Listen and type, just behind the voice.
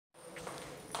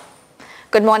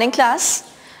Good morning class.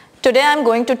 Today I am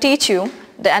going to teach you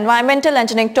the environmental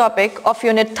engineering topic of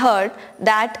unit 3rd,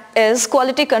 that is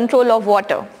quality control of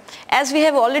water. As we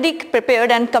have already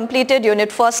prepared and completed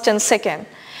unit 1st and 2nd.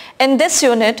 In this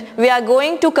unit we are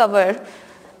going to cover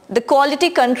the quality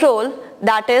control,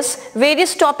 that is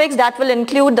various topics that will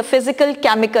include the physical,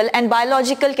 chemical and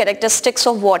biological characteristics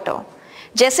of water.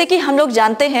 जैसे कि हम लोग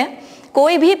जानते हैं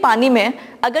कोई भी पानी में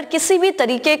अगर किसी भी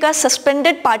तरीके का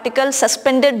सस्पेंडेड पार्टिकल,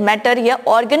 सस्पेंडेड मैटर या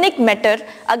ऑर्गेनिक मैटर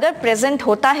अगर प्रेजेंट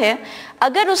होता है,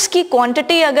 अगर उसकी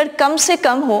क्वांटिटी अगर कम से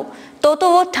कम हो तो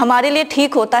वो हमारे लिए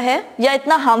ठीक होता है या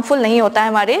इतना हार्मफुल नहीं होता है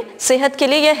हमारे सेहत के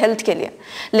लिए या हेल्थ के लिए।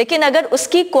 लेकिन अगर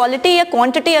उसकी क्वालिटी या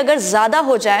क्वांटिटी अगर ज़्यादा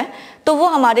हो जाए तो वो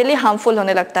हमारे लिए हार्मफुल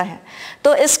होने लगता है।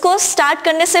 तो इसको स्टार्ट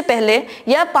करने से पहले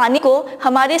या पानी को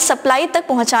हमारे सप्लाई तक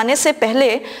पहुंचाने से पहले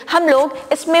हम लोग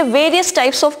इसमें वेरियस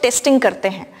टाइप्स ऑफ टेस्टिंग करते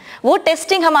हैं। वो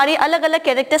टेस्टिंग हमारी अलग अलग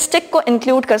कैरेक्टरिस्टिक को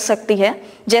इंक्लूड कर सकती है,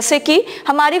 जैसे कि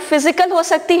हमारी फिजिकल हो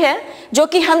सकती है जो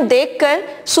कि हम देखकर,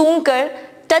 सूंघकर,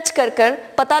 टच कर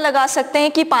पता लगा सकते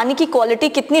हैं कि पानी की क्वालिटी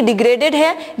कितनी डिग्रेडेड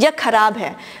है या खराब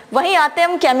है। वहीं आते हैं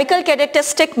हम केमिकल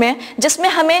कैरेक्टरिस्टिक में, जिसमें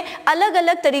हमें अलग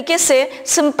अलग तरीके से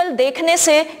सिंपल देखने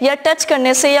से या टच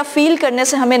करने से या फील करने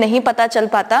से हमें नहीं पता चल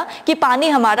पाता कि पानी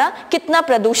हमारा कितना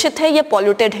प्रदूषित है या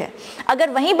पॉल्यूटेड है। अगर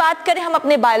वहीं बात करें हम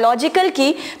अपने बायोलॉजिकल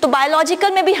की, तो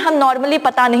बायोलॉजिकल में भी हम नॉर्मली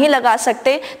पता नहीं लगा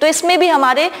सकते, तो इसमें भी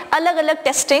हमारे अलग अलग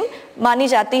टेस्टिंग मानी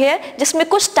जाती है जिसमें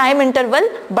कुछ टाइम इंटरवल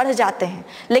बढ़ जाते हैं।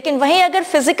 लेकिन वहीं अगर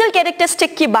फिजिकल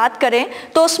कैरेक्टरिस्टिक की बात करें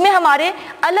तो उसमें हमारे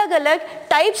अलग अलग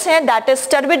टाइप्स हैं, that is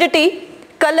turbidity,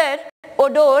 colour,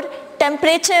 odour,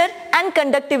 temperature and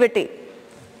conductivity.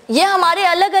 ये हमारे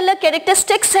अलग अलग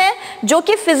कैरेक्टरिस्टिक्स हैं जो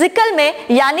कि फिजिकल में,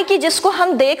 यानी कि जिसको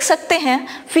हम देख सकते हैं,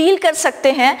 फील कर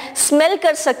सकते हैं, स्मेल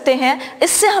कर सकते हैं,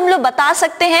 इससे हम लोग बता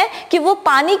सकते हैं कि वो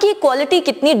पानी की क्वालिटी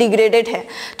कितनी डिग्रेडेड है।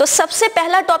 तो सबसे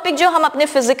पहला टॉपिक जो हम अपने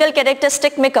फिजिकल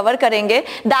कैरेक्टरिस्टिक में कवर करेंगे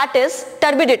दैट इज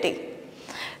टर्बिडिटी।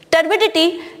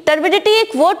 टर्बिडिटी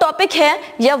एक वो टॉपिक है,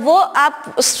 या वो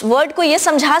आप उस वर्ड को ये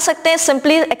समझा सकते हैं,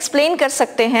 सिंपली एक्सप्लेन कर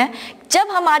सकते हैं, जब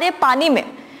हमारे पानी में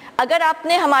अगर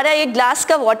आपने हमारा एक ग्लास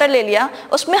का वाटर ले लिया,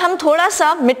 उसमें हम थोड़ा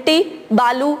सा मिट्टी,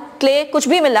 बालू, क्ले कुछ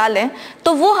भी मिला लें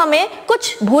तो वो हमें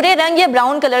कुछ भूरे रंग या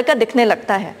ब्राउन कलर का दिखने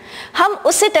लगता है, हम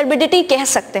उससे टर्बिडिटी कह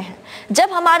सकते हैं।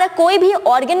 जब हमारा कोई भी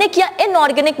ऑर्गेनिक या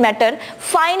inorganic matter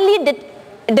finally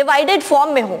divided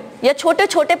form में हो या छोटे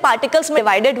छोटे पार्टिकल्स में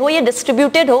डिवाइडेड हो या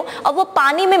डिस्ट्रीब्यूटेड हो और वो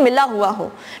पानी में मिला हुआ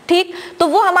हो, ठीक, तो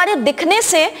वो हमारे दिखने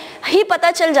से ही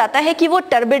पता चल जाता है कि वो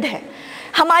टर्बिड है।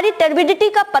 हमारी टर्बिडिटी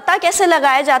का पता कैसे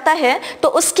लगाया जाता है, तो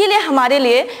उसके लिए हमारे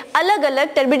लिए अलग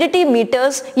अलग टर्बिडिटी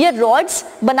मीटर्स या रॉड्स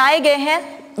बनाए गए हैं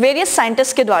वेरियस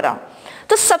साइंटिस्ट के द्वारा।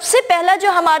 तो सबसे पहला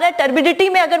जो हमारा टर्बिडिटी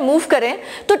में अगर मूव करें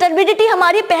तो टर्बिडिटी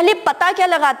हमारी पहले पता क्या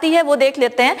लगाती है वो देख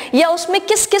लेते हैं, या उसमें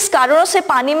किस किस कारणों से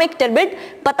पानी में टर्बिड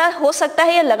पता हो सकता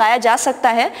है या लगाया जा सकता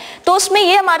है। तो उसमें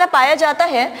ये हमारा पाया जाता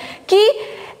है कि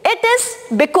it is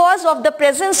because of the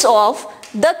presence of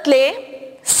the clay,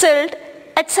 silt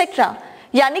etcetera,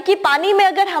 यानी कि पानी में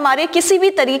अगर हमारे किसी भी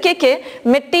तरीके के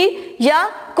मिट्टी या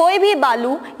कोई भी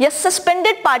बालू या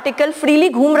सस्पेंडेड पार्टिकल फ्रीली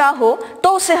घूम रहा हो तो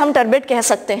उसे हम टर्बिड कह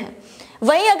सकते हैं।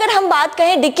 वहीं अगर हम बात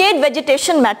कहें डिकेड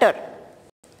वेजिटेशन मैटर,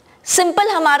 सिंपल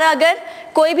हमारा अगर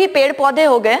कोई भी पेड़ पौधे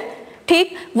हो गए,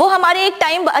 ठीक, वो हमारे एक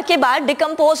टाइम के बाद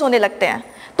डिकम्पोज होने लगते हैं,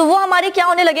 तो वो हमारे क्या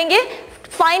होने लगेंगे,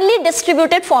 फाइनली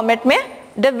डिस्ट्रीब्यूटेड फॉर्मेट में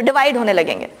डिवाइड होने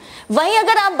लगेंगे। वहीं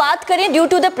अगर आप बात करें due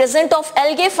to the present of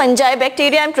algae, fungi,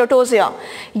 bacteria and प्रोटोजिया,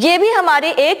 ये भी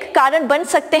हमारे एक कारण बन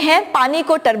सकते हैं पानी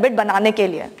को टर्बिड बनाने के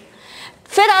लिए।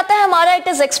 फिर आता है हमारा it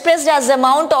is expressed as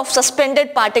amount of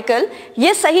suspended particle.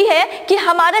 ये सही है कि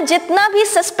हमारा जितना भी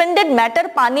सस्पेंडेड मैटर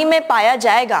पानी में पाया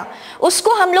जाएगा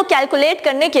उसको हम लोग कैलकुलेट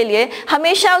करने के लिए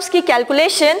हमेशा उसकी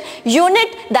calculation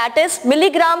unit that is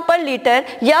milligram पर लीटर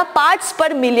या पार्ट्स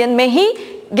पर मिलियन में ही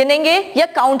गिनेंगे या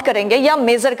काउंट करेंगे या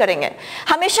मेजर करेंगे।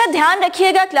 हमेशा ध्यान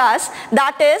रखिएगा क्लास,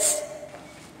 दैट इज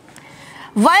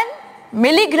 1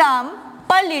 मिलीग्राम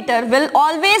पर litre will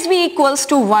always be equals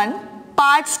to 1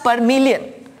 parts per million.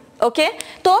 Okay,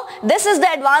 so this is the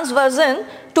advanced version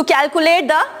to calculate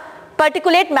the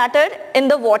particulate matter in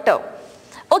the water.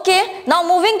 Okay, now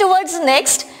moving towards the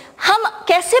next, हम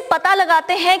कैसे पता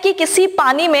लगाते हैं कि किसी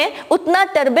पानी में उतना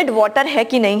टर्बिड वाटर है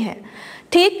कि नहीं है,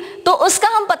 ठीक, तो उसका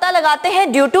हम पता लगाते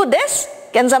हैं due to this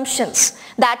consumptions,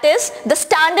 that is the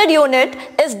standard unit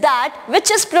is that which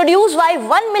is produced by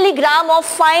 1 milligram of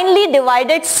finely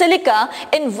divided silica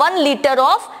in 1 liter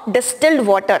of distilled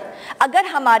water। अगर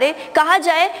हमारे कहा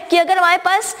जाए कि अगर हमारे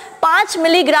पास 5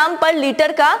 मिलीग्राम पर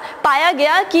लीटर का पाया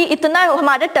गया कि इतना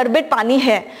हमारा टर्बिड पानी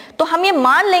है, तो हम ये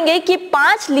मान लेंगे कि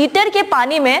 5 लीटर के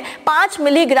पानी में 5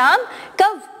 मिलीग्राम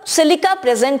का सिलिका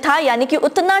प्रेजेंट था, यानी कि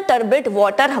उतना टर्बिड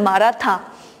वाटर हमारा था।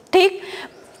 ठीक,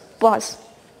 पॉज।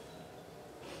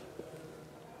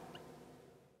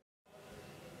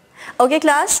 ओके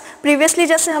क्लास, प्रीवियसली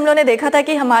जैसे हम लोगों ने देखा था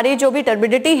कि हमारी जो भी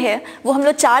टर्बिडिटी है वो हम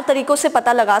लोग 4 तरीकों से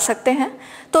पता लगा सकते हैं।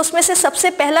 तो उसमें से सबसे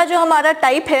पहला जो हमारा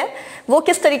टाइप है वो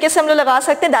किस तरीके से हम लोग लगा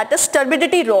सकते हैं, that is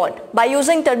turbidity rod. By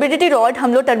using turbidity rod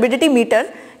हम लोग टर्बिडिटी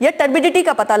मीटर या टर्बिडिटी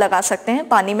का पता लगा सकते हैं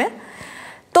पानी में।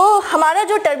 तो हमारा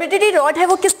जो टर्बिडिटी रॉड है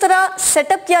वो किस तरह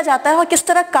सेटअप किया जाता है और किस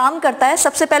तरह काम करता है,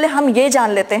 सबसे पहले हम ये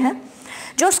जान लेते हैं।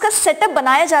 जो उसका सेटअप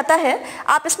बनाया जाता है,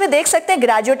 आप इसमें देख सकते हैं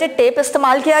ग्रेजुएटेड टेप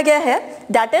इस्तेमाल किया गया है,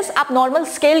 दैट इज आप नॉर्मल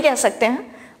स्केल कह सकते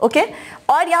हैं। ओके,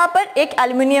 और यहाँ पर एक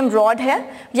एल्यूमिनियम रॉड है।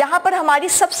 यहाँ पर हमारी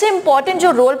सबसे इंपॉर्टेंट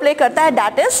जो रोल प्ले करता है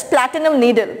that is platinum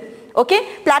needle. Okay,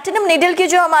 platinum needle की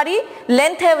जो हमारी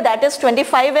लेंथ है दैट इज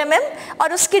 25 mm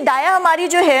और उसकी डाया हमारी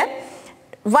जो है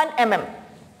 1 mm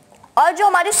और जो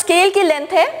हमारी स्केल की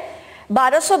लेंथ है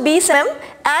 1220 mm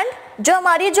एंड जो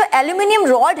हमारी जो एल्यूमिनियम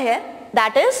रॉड है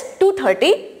दैट इज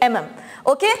 230 mm।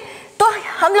 ओके, तो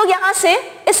हम लोग यहाँ से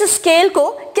इस स्केल को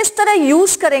किस तरह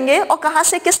यूज करेंगे और कहाँ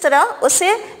से किस तरह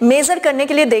उसे मेजर करने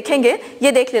के लिए देखेंगे,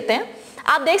 ये देख लेते हैं।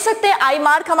 आप देख सकते हैं आई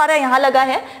मार्क हमारा यहाँ लगा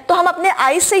है, तो हम अपने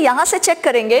आई से यहाँ से चेक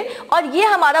करेंगे और ये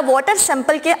हमारा वाटर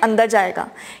सैंपल के अंदर जाएगा,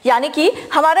 यानी कि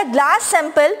हमारा ग्लास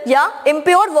सैंपल या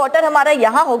इम्प्योर वाटर हमारा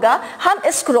यहाँ होगा। हम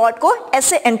इस रॉड को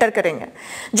ऐसे एंटर करेंगे।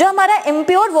 जो हमारा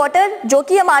इम्प्योर वाटर जो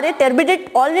कि हमारे टर्बिड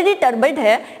ऑलरेडी टर्बिड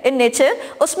है इन नेचर,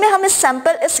 उसमें हम इस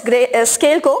सैंपल इस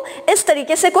स्केल को इस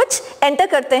तरीके से कुछ एंटर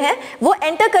करते हैं। वो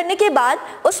एंटर करने के बाद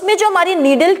उसमें जो हमारी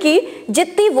नीडल की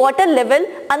जितनी वाटर लेवल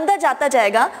अंदर जाता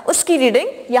जाएगा उसकी रीडिंग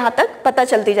यहां तक पता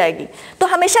चलती जाएगी। तो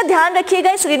हमेशा ध्यान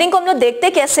रखिएगा इस रीडिंग को हम लोग देखते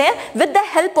कैसे हैं, with the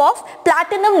help of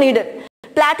platinum needle.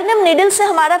 Platinum needle से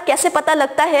हमारा कैसे पता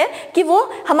लगता है कि वो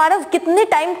हमारा कितने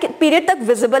टाइम पीरियड तक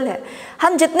विजिबल है।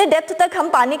 हम जितने डेप्थ तक हम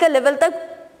पानी का लेवल तक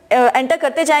एंटर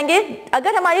करते जाएंगे,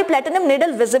 अगर हमारी प्लैटिनम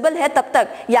नीडल विजिबल है तब तक,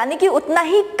 यानी कि उतना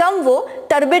ही कम वो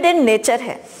टर्बिड इन नेचर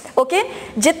है। ओके,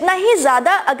 जितना ही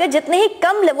ज्यादा अगर जितने ही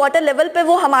कम वाटर लेवल पे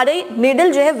वो हमारी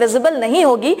नीडल जो है विजिबल नहीं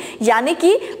होगी, यानी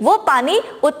कि वो पानी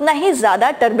उतना ही ज्यादा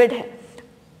टर्बिड है।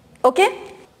 ओके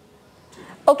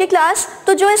ओके क्लास,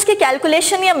 तो जो इसकी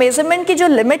कैलकुलेशन या मेजरमेंट की जो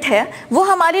लिमिट है वो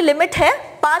हमारी लिमिट है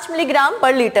 5 मिलीग्राम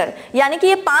पर लीटर, यानी कि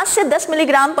ये 5 से 10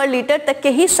 मिलीग्राम पर लीटर तक के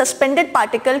ही सस्पेंडेड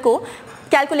पार्टिकल को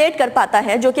कैलकुलेट कर पाता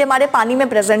है जो कि हमारे पानी में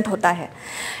प्रेजेंट होता है।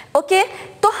 ओके,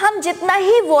 तो हम जितना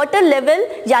ही वाटर लेवल,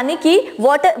 यानी कि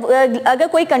वाटर अगर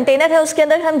कोई कंटेनर है उसके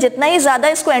अंदर हम जितना ही ज़्यादा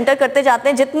इसको एंटर करते जाते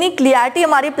हैं, जितनी क्लियरिटी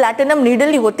हमारी प्लैटिनम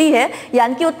नीडल होती है,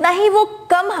 यानी कि उतना ही वो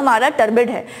कम हमारा टर्बिड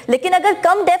है। लेकिन अगर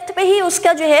कम डेप्थ पे ही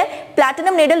उसका जो है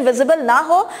प्लैटिनम नीडल विजिबल ना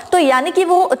हो तो यानी कि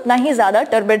वो उतना ही ज़्यादा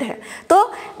टर्बिड है।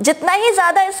 तो जितना ही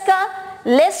ज़्यादा इसका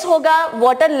लेस होगा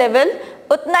वाटर लेवल,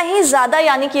 उतना ही ज़्यादा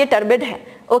यानी कि ये टर्बिड है।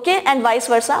 ओके, एंड वाइस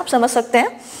वर्सा, आप समझ सकते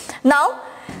हैं। नाउ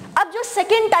अब जो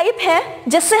सेकेंड टाइप है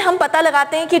जिससे हम पता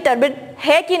लगाते हैं कि टर्बिड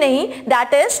है कि नहीं,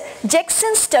 that is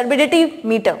जैक्सन्स turbidity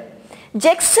metre.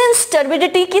 जैक्सन्स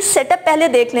turbidity की सेटअप पहले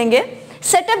देख लेंगे।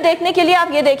 सेटअप देखने के लिए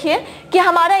आप ये देखिए कि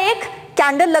हमारा एक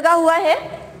कैंडल लगा हुआ है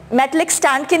मेटलिक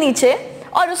स्टैंड के नीचे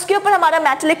और उसके ऊपर हमारा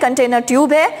मेटलिक कंटेनर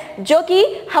ट्यूब है जो कि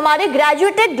हमारे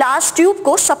ग्रेजुएटेड ग्लास ट्यूब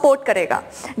को सपोर्ट करेगा।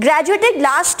 ग्रेजुएटेड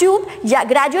ग्लास ट्यूब या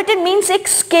ग्रेजुएटेड मींस एक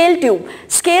स्केल ट्यूब।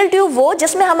 स्केल ट्यूब वो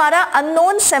जिसमें हमारा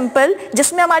अननोन सैंपल,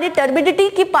 जिसमें हमारी टर्बिडिटी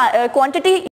की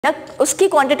क्वांटिटी या उसकी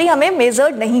क्वांटिटी हमें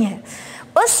मेजर्ड नहीं है,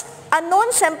 उस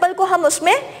अननोन सैंपल को हम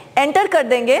उसमें एंटर कर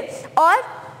देंगे और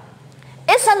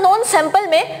इस अननोन सैंपल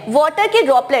में वाटर की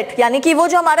ड्रॉपलेट, यानी कि वो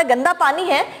जो हमारा गंदा पानी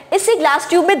है, इसी ग्लास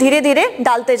ट्यूब में धीरे धीरे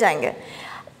डालते जाएंगे।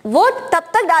 वो तब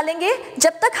तक डालेंगे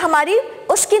जब तक हमारी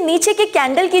उसके नीचे की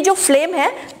कैंडल की जो फ्लेम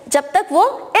है जब तक वो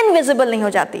इनविजिबल नहीं हो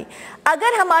जाती।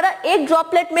 अगर हमारा एक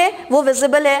ड्रॉपलेट में वो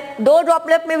विजिबल है, 2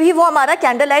 ड्रॉपलेट में भी वो हमारा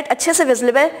कैंडल लाइट अच्छे से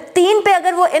विजिबल है, 3 पे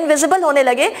अगर वो इनविजिबल होने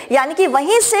लगे, यानी कि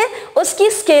वहीं से उसकी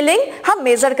स्केलिंग हम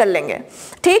मेजर कर लेंगे।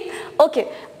 ठीक, ओके।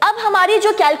 अब हमारी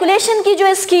जो कैलकुलेशन की जो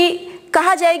इसकी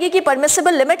कहा जाएगी कि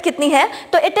परमिसिबल लिमिट कितनी है,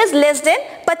 तो it is less than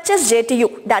 25 JTU,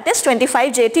 that is 25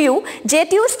 JTU।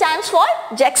 JTU stands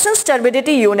for जैक्सन्स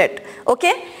turbidity unit.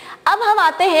 Okay, अब हम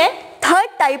आते हैं थर्ड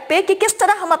टाइप पे कि किस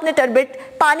तरह हम अपने टर्बिड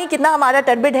पानी कितना हमारा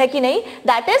टर्बिड है कि नहीं,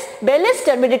 दैट इज बेलीज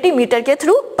टर्बिडिटी मीटर के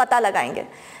थ्रू पता लगाएंगे।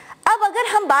 अब अगर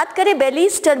हम बात करें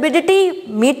बेलीज टर्बिडिटी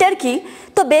मीटर की,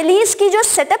 तो बेलीज की जो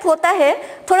सेटअप होता है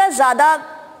थोड़ा ज़्यादा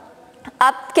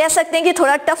आप कह सकते हैं कि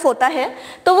थोड़ा टफ होता है।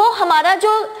 तो वो हमारा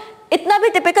जो इतना भी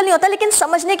टिपिकल नहीं होता, लेकिन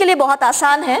समझने के लिए बहुत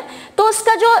आसान है। तो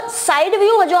उसका जो साइड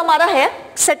व्यू जो हमारा है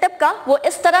सेटअप का वो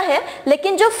इस तरह है,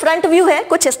 लेकिन जो फ्रंट व्यू है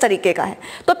कुछ इस तरीके का है।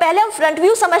 तो पहले हम फ्रंट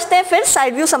व्यू समझते हैं, फिर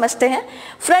साइड व्यू समझते हैं।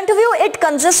 Front view it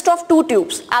consist of 2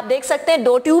 tubes. आप देख सकते हैं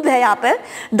 2 ट्यूब है यहाँ पर,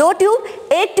 2 ट्यूब।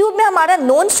 एक ट्यूब में हमारा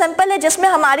नोन सैंपल है जिसमें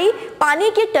हमारी पानी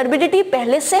की टर्बिडिटी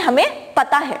पहले से हमें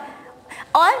पता है,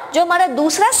 और जो हमारा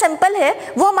दूसरा सैंपल है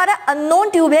वो हमारा अननोन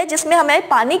ट्यूब है जिसमें हमें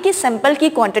पानी की सैंपल की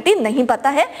क्वांटिटी नहीं पता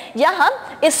है, या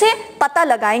हम इसे पता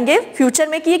लगाएंगे फ्यूचर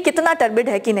में कि ये कितना टर्बिड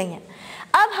है कि नहीं है।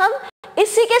 अब हम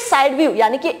इसी के साइड व्यू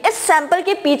यानी कि इस सैंपल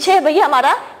के पीछे भैया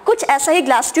हमारा कुछ ऐसा ही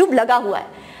ग्लास ट्यूब लगा हुआ है।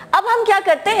 अब हम क्या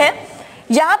करते हैं,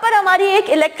 यहाँ पर हमारी एक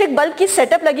इलेक्ट्रिक बल्ब की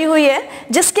सेटअप लगी हुई है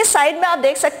जिसके साइड में आप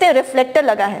देख सकते हैं रिफ्लेक्टर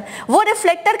लगा है। वो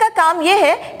रिफ्लेक्टर का काम ये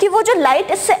है कि वो जो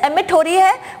लाइट इससे एमिट हो रही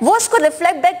है वो उसको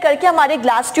रिफ्लेक्ट बैक करके हमारे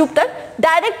ग्लास ट्यूब तक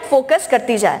डायरेक्ट फोकस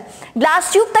करती जाए।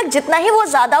 ग्लास ट्यूब तक जितना ही वो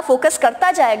ज्यादा फोकस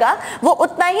करता जाएगा वो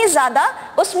उतना ही ज्यादा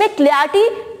उसमें क्लैरिटी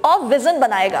ऑफ विजन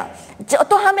बनाएगा।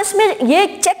 तो हम इसमें ये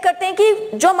चेक करते हैं कि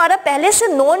जो हमारा पहले से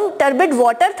नॉन टर्बिड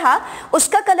वाटर था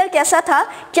उसका कलर कैसा था,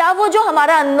 क्या वो जो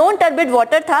हमारा अननोन टर्बिड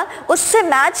वाटर था उससे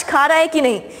मैच खा रहा है कि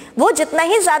नहीं। वो जितना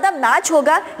ही ज्यादा मैच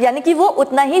होगा यानी कि वो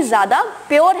उतना ही ज्यादा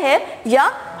प्योर है,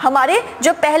 या हमारे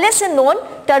जो पहले से नॉन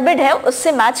टर्बिड है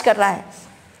उससे मैच कर रहा है।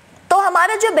 तो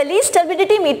हमारा जो बेलीज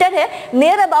टर्बिडिटी मीटर है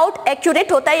नियर अबाउट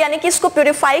एक्यूरेट होता है, यानी कि इसको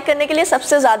प्योरीफाई करने के लिए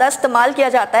सबसे ज्यादा इस्तेमाल किया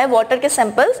जाता है। वाटर के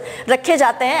सैंपल्स रखे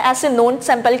जाते हैं ऐसे नोन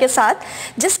सैंपल के साथ,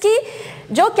 जिसकी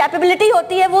जो कैपेबिलिटी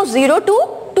होती है वो 0 to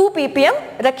 2 ppm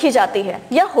रखी जाती है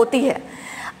या होती है।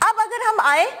 अब अगर हम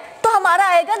आए तो हमारा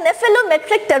आएगा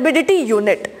नेफेलोमेट्रिक टर्बिडिटी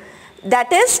यूनिट।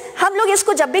 दैट इज हम लोग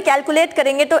इसको जब भी कैलकुलेट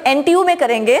करेंगे तो NTU में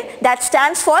करेंगे, that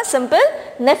stands for simple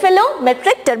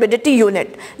नेफेलोमेट्रिक turbidity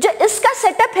unit. जो इसका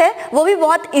सेटअप है वो भी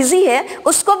बहुत इजी है,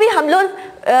 उसको भी हम लोग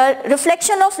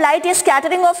रिफ्लेक्शन ऑफ लाइट या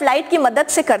स्कैटरिंग ऑफ लाइट की मदद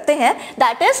से करते हैं,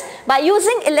 that is by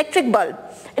using electric bulb.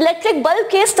 Electric bulb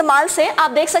के इस्तेमाल से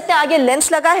आप देख सकते हैं आगे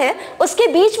लेंस लगा है, उसके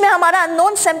बीच में हमारा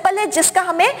अननोन सैंपल है जिसका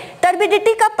हमें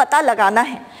टर्बिडिटी का पता लगाना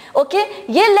है। ओके,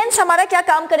 ये लेंस हमारा क्या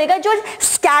काम करेगा, जो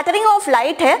स्कैटरिंग ऑफ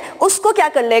लाइट है उसको क्या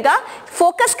कर लेगा,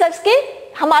 फोकस करके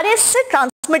हमारे इससे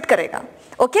ट्रांसमिट करेगा।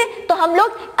 ओके, तो हम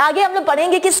लोग आगे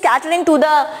पढ़ेंगे कि scattering to the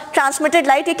transmitted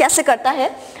light ये कैसे करता है।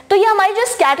 तो ये हमारी जो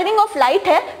स्कैटरिंग ऑफ लाइट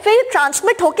है फिर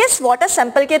ट्रांसमिट होके इस वाटर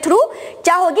सैंपल के थ्रू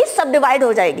क्या होगी, सब डिवाइड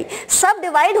हो जाएगी। सब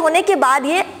डिवाइड होने के बाद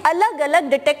ये अलग अलग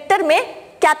डिटेक्टर में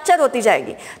कैप्चर होती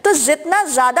जाएगी। तो जितना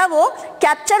ज्यादा वो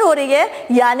कैप्चर हो रही है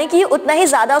यानी कि उतना ही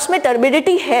ज्यादा उसमें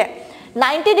टर्बिडिटी है।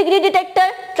 90 डिग्री डिटेक्टर,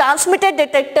 ट्रांसमिटेड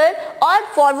डिटेक्टर और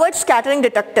फॉरवर्ड स्कैटरिंग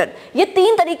डिटेक्टर, ये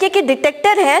 3 तरीके के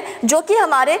डिटेक्टर हैं जो कि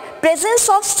हमारे प्रेजेंस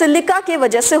ऑफ सिलिका की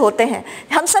वजह से होते हैं।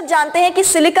 हम सब जानते हैं कि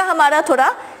सिलिका हमारा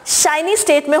थोड़ा शाइनी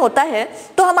स्टेट में होता है,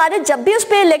 तो हमारे जब भी उस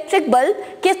पर इलेक्ट्रिक बल्ब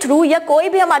के थ्रू या कोई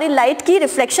भी हमारी लाइट की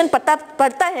रिफ्लेक्शन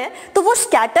पड़ता है तो वो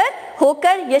स्कैटर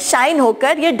होकर या शाइन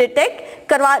होकर ये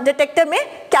डिटेक्टर में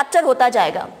कैप्चर होता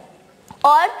जाएगा।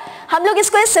 और हम लोग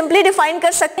इसको सिंपली डिफाइन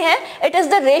कर सकते हैं, it is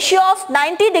the ratio of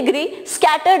 90 degree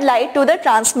scattered light to the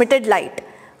transmitted light.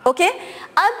 Okay,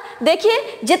 अब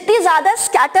देखिए जितनी ज्यादा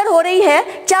स्कैटर हो रही है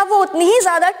क्या वो उतनी ही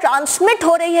ज्यादा ट्रांसमिट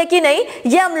हो रही है कि नहीं,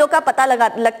 ये हम लोग का पता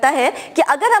लगता है कि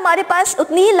अगर हमारे पास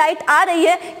उतनी ही लाइट आ रही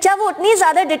है क्या वो उतनी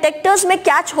ज्यादा डिटेक्टर्स में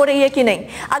कैच हो रही है कि नहीं।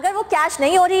 अगर वो कैच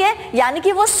नहीं हो रही है यानी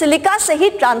कि वो सिलिका से ही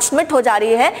ट्रांसमिट हो जा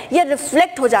रही है, ये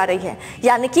रिफ्लेक्ट हो जा रही है,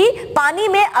 यानी कि पानी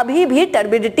में अभी भी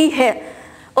टर्बिडिटी है।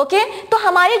 ओके, तो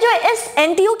हमारी जो इस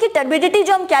NTU की टर्बिडिटी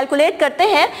जो हम कैलकुलेट करते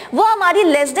हैं वो हमारी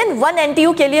लेस देन 1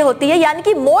 NTU के लिए होती है, यानी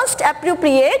कि मोस्ट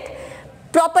एप्रोप्रिएट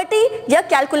प्रॉपर्टी या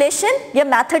कैलकुलेशन या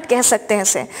मेथड कह सकते हैं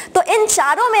इसे। तो इन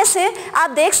चारों में से आप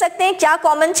देख सकते हैं क्या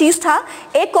कॉमन चीज था।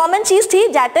 एक कॉमन चीज थी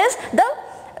that is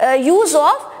the use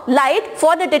of light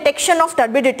for the detection of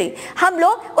turbidity. हम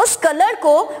लोग उस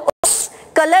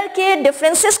कलर के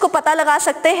डिफरेंसेस को पता लगा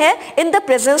सकते हैं in the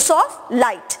presence of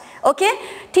light. Okay,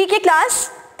 ठीक है class,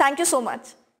 thank you so much.